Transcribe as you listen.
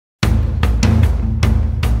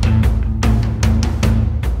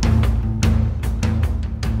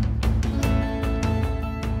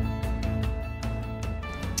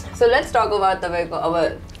So let's talk about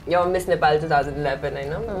your Miss Nepal 2011, I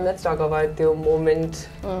know. Let's talk about your moment.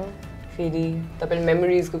 फेरि तपाईले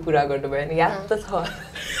मेमोरिजको कुरा गर्नुभयो नि याद त छ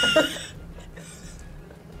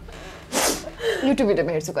युट्युब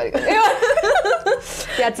भिडियोमा हेर्छु कहिले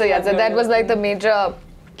याद छ that was like the major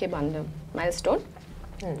के भन्नु milestone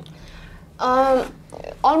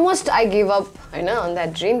almost I gave up हैन on that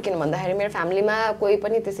dream किन भन्दाखेरि मेरो फ्यामिलीमा कोही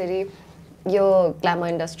पनि त्यसरी यो ग्ल्यामर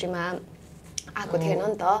इन्डस्ट्रीमा आएको थिएन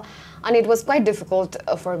नि त and it was quite difficult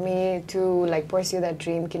for me to like pursue that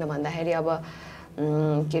dream किन भन्दाखेरि अब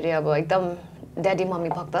के रे अब एकदम ड्याडी मम्मी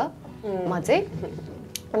भक्त म चाहिँ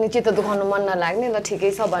अनि चित्त दुखाउनु मन नलाग्ने ल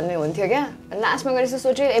ठिकै छ भन्ने हुन्थ्यो क्या लास्टमा गएर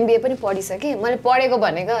सोचे एमबीए पनि पढिसके मैले पढेको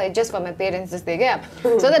भनेको जस्ट फर माई पेरेन्ट्स जस्तै क्या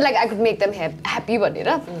so that like I could make them happy भनेर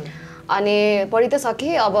अनि पढि त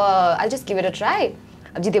सकेँ अब I just give it a try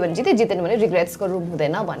अब जित्यो भने जितेन भने रिग्रेट्सको रुम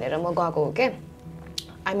हुँदैन भनेर म गएको हो क्या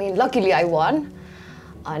I mean luckily I one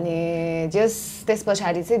अनि जस्ट त्यस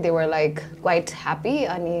पछाडि चाहिँ they were like quite happy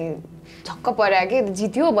अनि छक्क पर्यो कि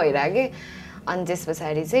जित्यो भइरह्यो कि अनि त्यस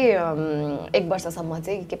पछाडि चाहिँ एक वर्षसम्म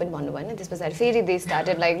चाहिँ के पनि भन्नु भएन त्यस पछाडि फेरि दे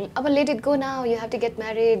स्टार्टेड लाइक अब let it go now you have to get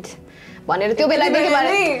married भनेर त्यो बेलादेखि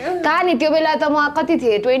कहाँ नि त्यो बेला त म कति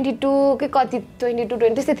थिएँ 22 कि कति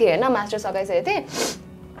 22 त्यस्तै थिएँ होइन मास्टर सकाइसकेको थिएँ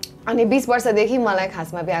अनि 20 वर्षदेखि मलाई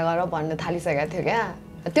खासमा बिहा गर भन्नु थालिसकेको थियो क्या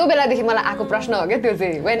त्यो बेलादेखि मलाई आएको प्रश्न हो क्या त्यो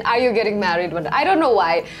चाहिँ when are you getting married भनेर आई डोन्ट नो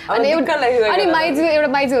वाइ अनि माइजू एउटा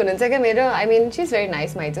माइजू हुनुहुन्छ क्या मेरो I mean C is very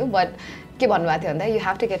nice माइजू but के भन्नुभएको थियो भन्दा you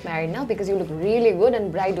have to get married now because you look really good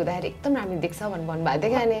and bride हुँदाखेरि एकदम राम्रो देख्छ भनेर भन्नुभएको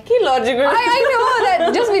थियो क्या अनि के logic I know that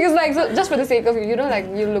just because like just for the sake of you know like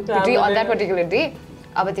you look pretty on that particular day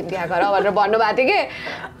अब तिमी बिहा गर भनेर भन्नुभएको थियो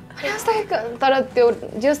कि तर त्यो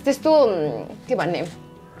जस्ट त्यस्तो के भन्ने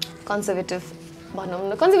कन्जर्भेटिभ भनौँ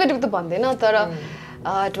न कन्जर्भेटिभ त भन्दैन तर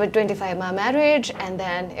 25 मा म्यारेज एन्ड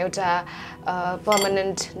देन एउटा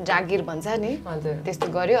पर्मानेन्ट जागिर भन्छ नि त्यस्तो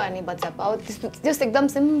गर्यो अनि बच्चा पाऊ त्यस्तो जस्ट एकदम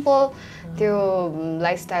सिम्पल त्यो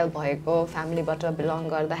लाइफस्टाइल भएको फ्यामिलीबाट बिलोङ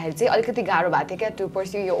गर्दाखेरि चाहिँ अलिकति गाह्रो भएको थियो क्या टु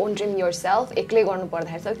पर्स्यु यो ओन ड्रिम योर सेल्फ एक्लै गर्नु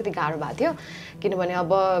पर्दाखेरि चाहिँ अलिकति गाह्रो भएको थियो किनभने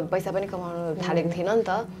अब पैसा पनि कमाउनु थालेको थिएन नि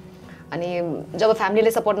त अनि जब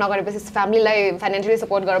फ्यामिलीले सपोर्ट नगरेपछि फ्यामिलीलाई फाइनेन्सियली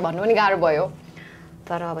सपोर्ट गर भन्नु पनि गाह्रो भयो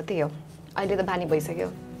तर अब त्यही हो अहिले त बानी भइसक्यो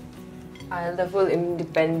I the full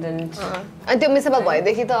independent. And त्यो मिस नेपाल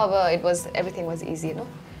भएदेखि त अब it was everything was easy no.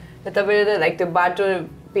 तपाईले त लाइक त्यो बाटो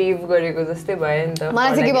पेभ गरेको जस्तै भयो नि त.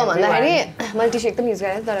 मलाई चाहिँ के भयो भन्दाखेरि मैले टी-सर्ट एकदम युज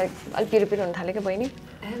गरेँ तर अलि पिरो पिरो हुन थाल्यो के बहिनी.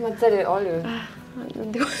 ए मज्जाले all your.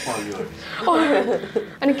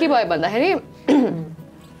 अनि के भयो भन्दाखेरि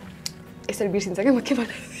यसरी बिर्सिन्छ के म के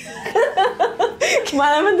भन्नु.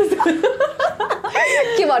 मलाई पनि त्यस्तो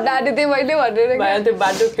के भन्न आँटेँ त्यही मैले भनेर भयो त्यो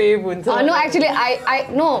बाटो पेभ हुन्छ. नो एक्चुअली आई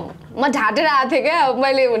नो म ढाँटेर आएको थिएँ क्या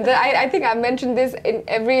मैले हुन्छ I think I mention this in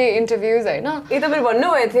every interviews होइन ए तपाईँ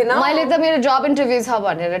भन्नुभएको थिएन मैले त मेरो जब इन्टरभ्यू छ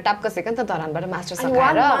भनेर टाप्क सेकेन्ड त धरानबाट मास्टर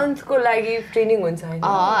सकाएर 1 मन्थको लागि ट्रेनिङ हुन्छ हैन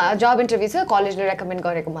जब इन्टरभ्यू छ कलेजले रेकमेन्ड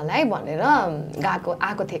गरेको मलाई भनेर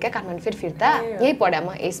आएको थिएँ क्या काठमाडौँ फेरि फिर्ता यही पढाएँ म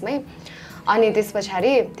यसमै अनि त्यस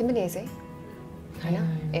पछाडि तिमी पनि यसै होइन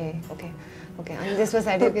ए ओके ओके अनि त्यस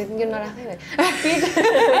पछाडि यो नराख्दै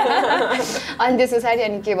अनि त्यस पछाडि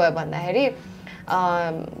अनि के भयो भन्दाखेरि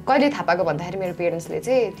कहिले थाहा पाएको भन्दाखेरि मेरो पेरेन्ट्सले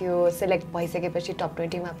चाहिँ त्यो सेलेक्ट भइसकेपछि टप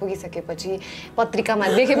 20 मा पुगिसकेपछि पत्रिकामा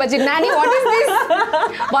देखेपछि नानी व्हाट इज दिस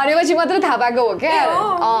भनेपछि मात्र थाहा पाएको हो क्या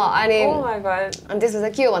अनि अनि त्यसपछि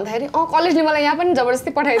के हो भन्दाखेरि कलेजले मलाई यहाँ पनि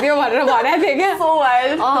जबरजस्ती पठाइदियो भनेर भनेको थिएँ क्या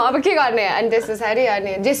अब के गर्ने अनि त्यस पछाडि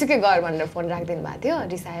अनि जेसुकै गर भनेर फोन राखिदिनु भएको थियो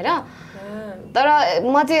रिसाएर तर म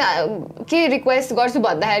चाहिँ के रिक्वेस्ट गर्छु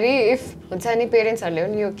भन्दाखेरि इफ हुन्छ नि पेरेन्ट्सहरूले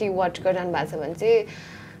पनि यो के वाच गरिरहनु भएको छ भने चाहिँ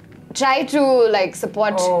try to like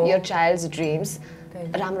support your child's dreams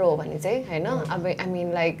राम्रो हो भने चाहिँ हैन अब आई मिन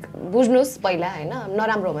लाइक बुझ्नुस् पहिला हैन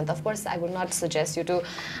नराम्रो हो भने त of course I would not suggest you to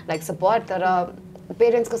like support तर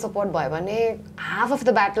पेरेन्ट्सको सपोर्ट भयो भने half of the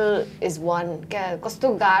battle is वन क्या कस्तो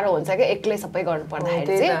गाह्रो हुन्छ क्या एक्लै सबै गर्नु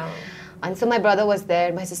पर्दाखेरि चाहिँ अनि so my brother was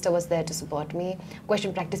there my sister was there to support me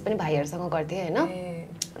question practice पनि भाइहरूसँग गर्थेँ होइन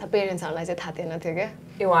पेरेन्ट्सहरूलाई चाहिँ थाहा थिएन थियो क्या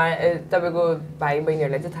ए उहाँ तपाईँको भाइ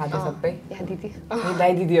बहिनीहरूलाई चाहिँ थाहा थियो सबै यहाँ दिदी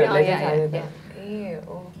दाइ दिदीहरूलाई चाहिँ थाहा थियो ए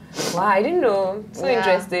वाह I didn't no so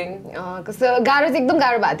interesting कस्तो गाह्रो चाहिँ एकदम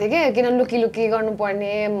गाह्रो भएको थियो क्या किन लुकी लुकी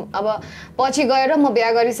गर्नुपर्ने अब पछि गएर म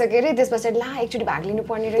बिहा गरिसकेँ अरे त्यस पछाडि ला एकचोटि भाग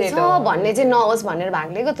लिनुपर्ने रहेछ भन्ने चाहिँ नहोस् भनेर भाग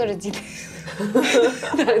लिएको तर जितेँ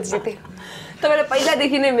तपाईँलाई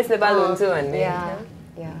पहिलादेखि नै मिस नेपाल हुन्छु भन्ने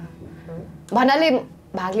भन्नाले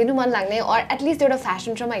भाग लिनु मन लाग्ने और एटलिस्ट एउटा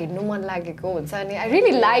फेसन सोमा हिँड्नु मन लागेको हुन्छ अनि आई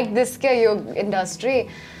रियली लाइक दिस क्या यो इन्डस्ट्री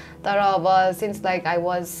तर अब सिन्स लाइक आई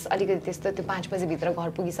वाज अलिकति त्यस्तो त्यो 5 बजीभित्र घर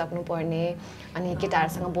पुगिसक्नु पर्ने अनि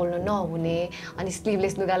केटाहरूसँग बोल्नु नहुने अनि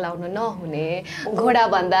स्लिभलेस लुगा लाउनु नहुने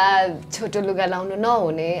घोडाभन्दा छोटो लुगा लाउनु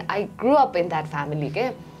नहुने I grow up in that family के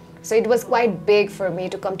so it was quite big for me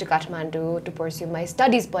to come to Kathmandu to pursue my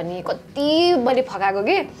studies पनि कति मैले फकाएको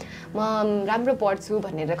कि म राम्रो पढ्छु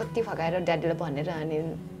भनेर कति फकाएर ड्याडीलाई भनेर अनि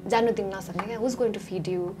जानु दिन नसक्ने क्या whose going to feed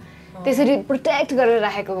you त्यसरी प्रोटेक्ट गरेर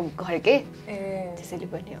राखेको घर के त्यसैले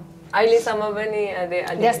पनि हो अहिलेसम्म पनि they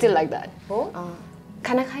are still like that हो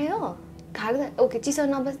खाना खायो खाएको ओके चिसो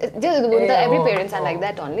नबस् every parents are like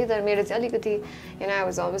that only तर मेरो चाहिँ अलिकति you know I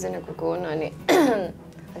was always in a कुकोन अनि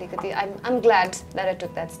अलिकति I'm glad that I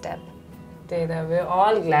took that step त्यही त we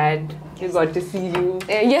all glad you got to see you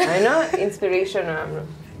हैन इन्स्पिरेसन हाम्रो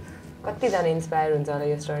कतिजना इन्स्पायर हुन्छ होला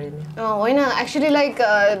यो स्टोरीले होइन actually like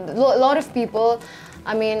lot of people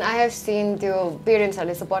I mean, I have seen the parents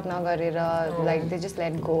are support nagarer, like they just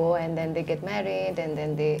let go and then they get married and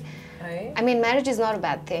then they. I mean, marriage is not a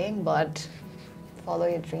bad thing, but follow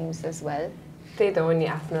your dreams as well. त्यही त हो नि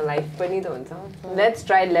आफ्नो life पनि त हुन्छ let's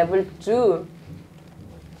try level 2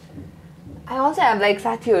 I also have like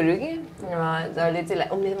साथीहरू के जसले चाहिँ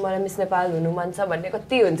लाइक मलाई मिस नेपाल हुनु मन छ भन्ने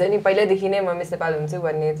कति हुन्छ नि पहिल्यैदेखि नै म मिस नेपाल हुन्छु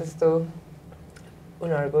भन्ने जस्तो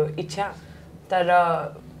उनीहरूको इच्छा तर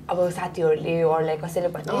अब साथीहरूले अरूलाई कसैले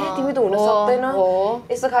भन्ने तिमी त हुन सक्दैन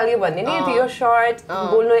यस्तो खालको भन्ने नि त्यो सर्ट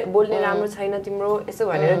बोल्ने राम्रो छैन तिम्रो यसो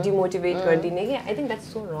भनेर डिमोटिभेट गरिदिने कि आई थिङ्क द्याट्स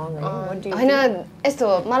सो रङ होइन यस्तो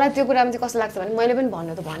मलाई त्यो कुरामा चाहिँ कस्तो लाग्छ भने मैले पनि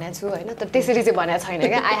भन्नु त भनेको छु होइन तर त्यसरी चाहिँ भनेको छैन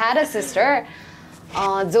क्या आई ह्याड अ सिस्टर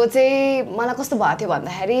जो चाहिँ मलाई कस्तो भएको थियो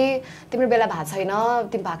भन्दाखेरि तिम्रो बेला भएको छैन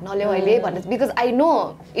तिमी भाग नल्याऊ अहिले भनेर because I know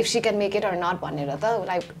if C can make it or not भनेर त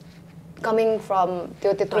लाइक कमिङ फ्रम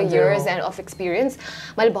त्यो त्यत्रो इयर्स एन्ड अफ एक्सपिरियन्स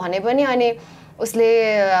मैले भने पनि अनि उसले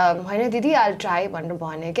होइन दिदी आई ट्राई भनेर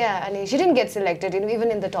भने क्या अनि C didn't get selected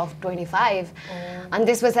even in the top 25 अनि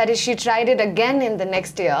त्यस पछाडि C tried it again in the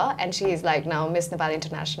next year and C is like now miss Nepal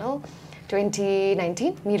international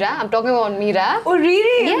 2019 Mira I'm talking about Mira oh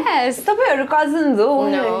really yes तपाईहरु cousins हो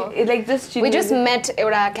no like just we just met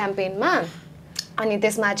एउटा campaign मा अनि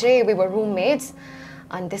त्यसमा चाहिँ we were roommates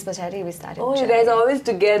and this pachari we started oh you guys are always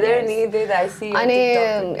together ni I see अनि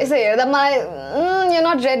यसो हेर्दा मलाई you're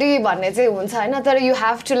not ready भन्ने चाहिँ हुन्छ हैन तर you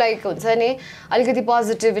have to like हुन्छ नि अलिकति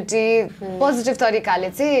positive तरिकाले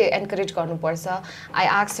चाहिँ encourage गर्नुपर्छ I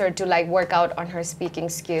asked her to like work out on her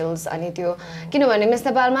speaking skills अनि त्यो किनभने मिस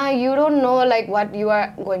नेपालमा you don't know like what you are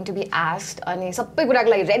going to be asked अनि सबै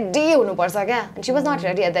कुराको लागि रेडी हुनुपर्छ क्या and she was not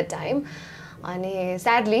ready at that time अनि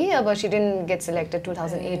sadly अब she didn't get selected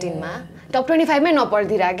 2018 मा top 25 मै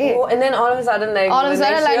नपर्दिरा के and then all of a sudden like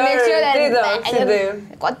next year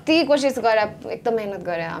कति कोशिश गरे एकदम मेहनत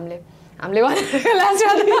गरे हामीले लास्ट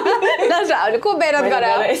हामीले खूब मेहनत गरे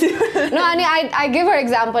न अनि I give her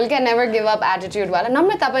example के never give up attitude वाला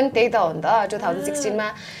नम्रता पनि त्यही त हो नि त 2016 मा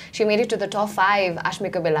she made it to the top 5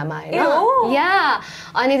 आश्मीको बेलामा हैन या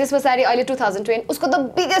अनि त्यसपछि अहिले 2020 उसको द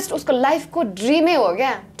बिगेस्ट उसको लाइफको ड्रीमै हो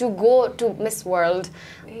क्या to go to miss world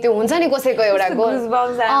त्यो हुन्छ नि कसैको एउटा गोल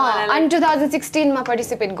अनि 2016 मा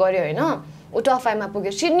पार्टिसिपेट गर्यो हैन उ टप 5 मा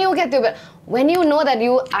पुग्यो शी न्यू क्या त्यो when you know that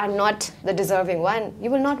you are not the deserving one you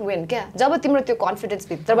will not win क्या जब तिम्रो त्यो कन्फिडेन्स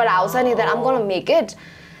भित्रबाट आउँछ नि that I'm going to make it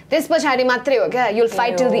त्यसपछि मात्रै हो क्या you'll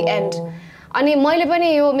fight till the end अनि मैले पनि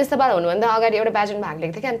यो मिस नेपाल हुनुभन्दा अगाडि एउटा प्याजेन्ट भाग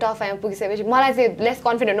लिएको थिएँ क्या टप 5 मा पुगिसकेपछि मलाई चाहिँ लेस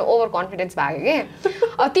कन्फिडेन्ट ओभर कन्फिडेन्स भएको के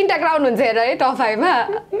अब 3टा क्राउन हुन्छ हेर है टप 5 मा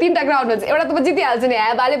 3टा क्राउन हुन्छ एउटा त म जितिहाल्छु नि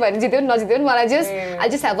बाले भने जित्यो नि नजित्यो नि मलाई I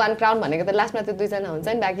just have one crown भनेको त लास्टमा त 2जना हुन्छ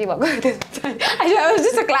नि बाँकी भएको I was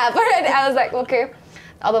just a क्ल्यापर and I was like okay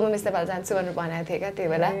अब म मिस नेपाल जान्छु भनेर भनेको थिएँ क्या त्यही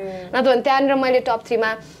बेला नत्र भने त्यहाँनिर मैले टप 3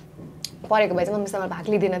 मा परेको भए चाहिँ म मिस नेपाल भाग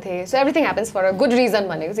लिदिन थिएँ so everything happens for a good reason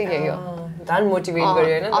भनेको चाहिँ यही हो धान मोटिभेट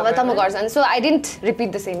गर्यो हैन अब त म गर्छु so I didn't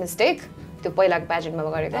repeat the same mistake त्यो पहिलाको प्याजेन्टमा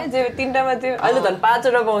गरेको जे 3टामा थियो अहिले धन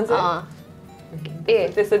 5वटा पाउँछ ए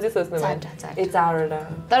त्यसो चाहिँ सोच्नु भयो ए 4वटा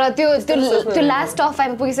तर त्यो लास्ट टप 5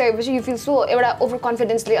 मा पुगिसकेपछि यु फिल सो एउटा ओभर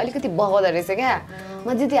कन्फिडेन्सले अलिकति बगाउँदो रहेछ क्या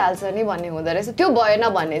म जितिहाल्छ नि भन्ने हुँदो रहेछ त्यो भएन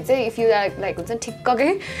भने चाहिँ इफ यु आर लाइक हुन्छ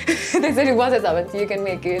ठिक्ककै त्यसरी बसेछ भने यु क्यान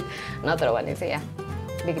मेक इट नत्र भने चाहिँ या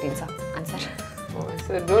बिग्रिन्छ answer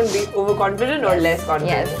so don't be overconfident or less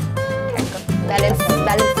confident yes balance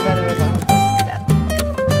गरेर